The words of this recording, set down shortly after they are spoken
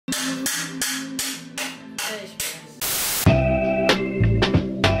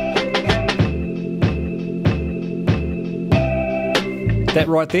That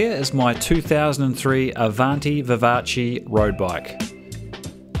right there is my 2003 Avanti Vivace road bike.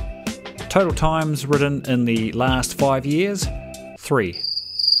 Total times ridden in the last 5 years, 3.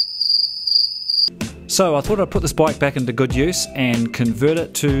 So I thought I'd put this bike back into good use and convert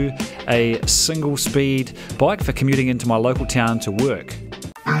it to a single speed bike for commuting into my local town to work.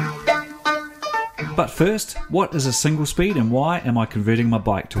 But first, what is a single speed and why am I converting my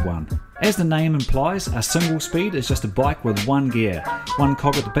bike to one? As the name implies, a single speed is just a bike with one gear, one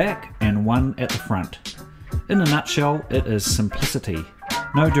cog at the back and one at the front. In a nutshell, it is simplicity.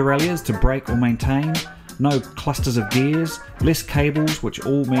 No derailleurs to brake or maintain, no clusters of gears, less cables, which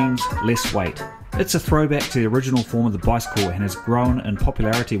all means less weight. It's a throwback to the original form of the bicycle and has grown in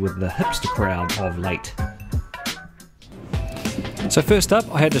popularity with the hipster crowd of late. So first up,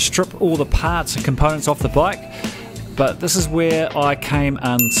 I had to strip all the parts and components off the bike, but this is where I came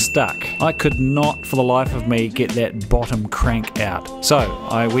unstuck. I could not for the life of me get that bottom crank out. So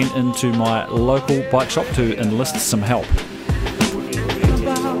I went into my local bike shop to enlist some help.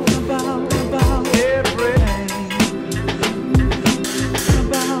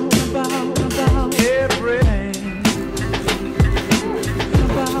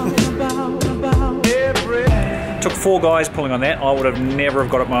 Took 4 guys pulling on that. I would have never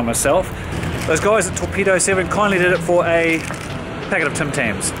have got it by myself. Those guys at Torpedo 7 kindly did it for a packet of Tim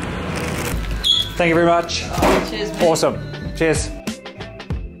Tams. Thank you very much. Oh, cheers, mate. Awesome. Cheers.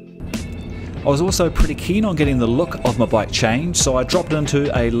 I was also pretty keen on getting the look of my bike changed, so I dropped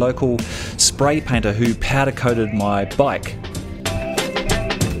into a local spray painter who powder coated my bike.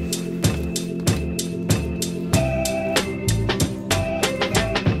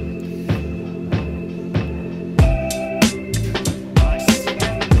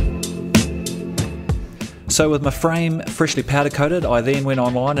 So with my frame freshly powder coated, I then went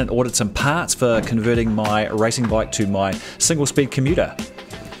online and ordered some parts for converting my racing bike to my single speed commuter.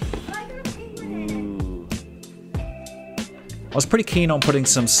 I was pretty keen on putting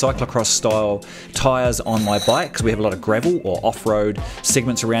some cyclocross style tyres on my bike because we have a lot of gravel or off-road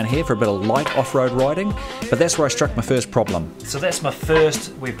segments around here for a bit of light off-road riding, but that's where I struck my first problem. So that's my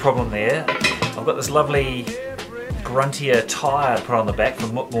first wee problem there. I've got this lovely gruntier tyre to put on the back for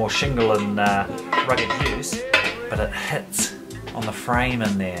more shingle and rugged use, but it hits on the frame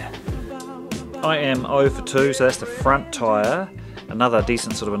in there. I am 0 for 2, so that's the front tyre. Another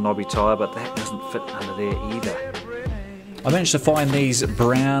decent sort of a knobby tyre, but that doesn't fit under there either. I managed to find these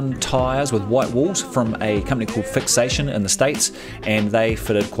brown tyres with white walls from a company called Fixation in the States, and they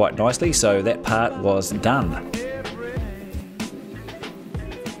fitted quite nicely, so that part was done.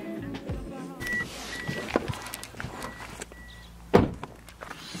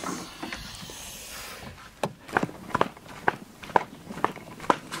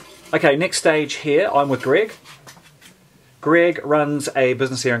 Okay, next stage here, I'm with Greg. Greg runs a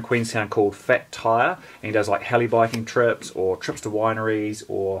business here in Queenstown called Fat Tyre, and he does like heli biking trips or trips to wineries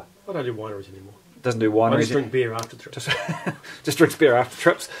or... I don't do wineries anymore. Doesn't do wineries. I just drink beer after trips. Just drinks beer after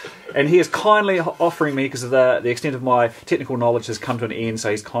trips. And he is kindly offering me, because of the extent of my technical knowledge has come to an end, so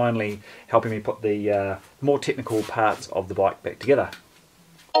he's kindly helping me put the more technical parts of the bike back together.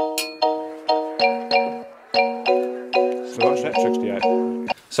 So what's that, 68?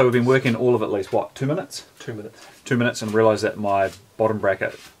 So we've been working all of at least, what, 2 minutes? 2 minutes. 2 minutes, and realised that my bottom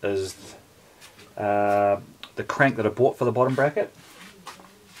bracket is the crank that I bought for the bottom bracket.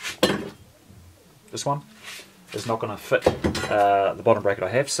 This one is not going to fit the bottom bracket I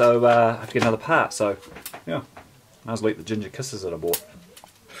have, so I have to get another part. So yeah, might as well eat the ginger kisses that I bought.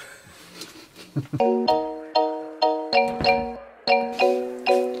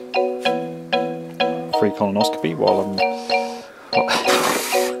 Free colonoscopy while I'm...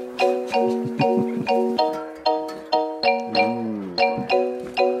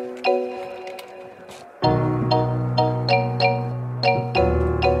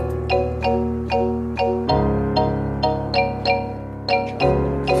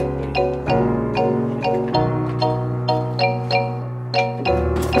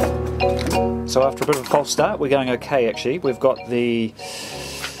 So after a bit of a false start, we're going okay actually. We've got the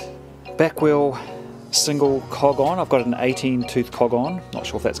back wheel single cog on. I've got an 18 tooth cog on. Not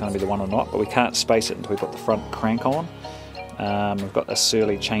sure if that's going to be the one or not, but we can't space it until we put the front crank on. We've got a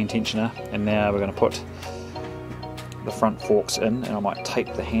Surly chain tensioner, and now we're going to put the front forks in, and I might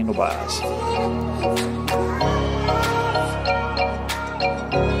tape the handlebars.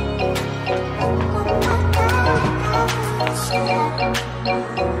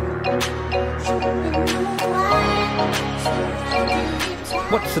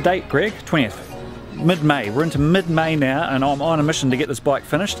 What What's the date, Greg? 20th. Mid-May. We're into mid-May now, and I'm on a mission to get this bike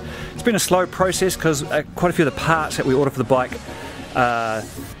finished. It's been a slow process because quite a few of the parts that we ordered for the bike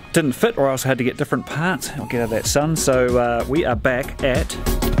didn't fit, or I also had to get different parts. I'll get out of that sun. So we are back at...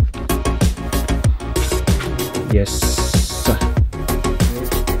 Yes.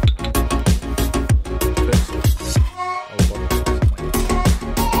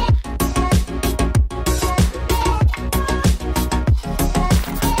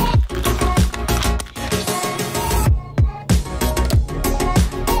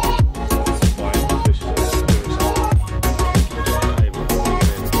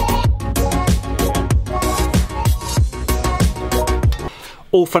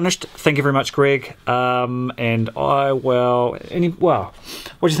 All finished. Thank you very much, Greg. And I will. What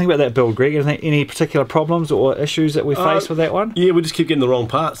do you think about that build, Greg? Any particular problems or issues that we faced with that one? Yeah, we just kept getting the wrong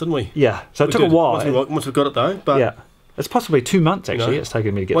parts, didn't we? Yeah. So it took a while. Once we got it though, but yeah, it's possibly 2 months actually. It's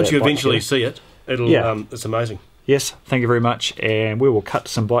taken me to get. Once that you bike eventually here. see it, it'll. It's amazing. Yes. Thank you very much, and we will cut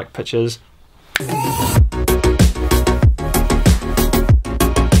some bike pictures.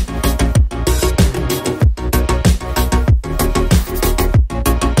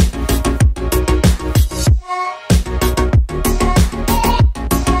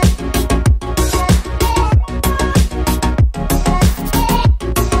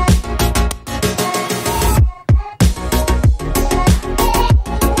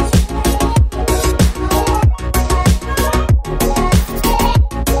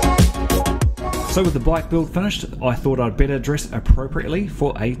 So with the bike build finished, I thought I'd better dress appropriately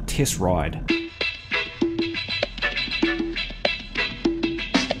for a test ride.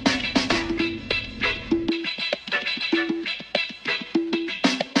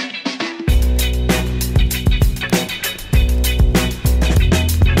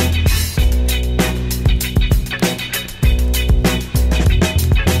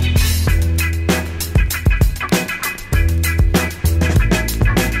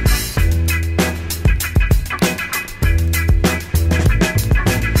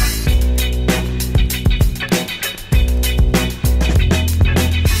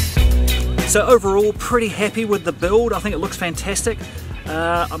 So overall, pretty happy with the build. I think it looks fantastic.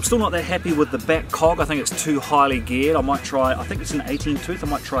 I'm still not that happy with the back cog. I think it's too highly geared. I might try, I think it's an 18 tooth, I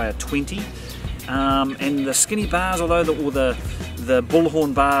might try a 20. And the skinny bars, although the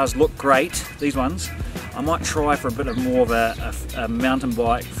bullhorn bars look great, these ones, I might try for a bit of more of a mountain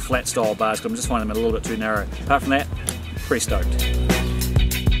bike flat style bars, because I'm just finding them a little bit too narrow. Apart from that, pretty stoked.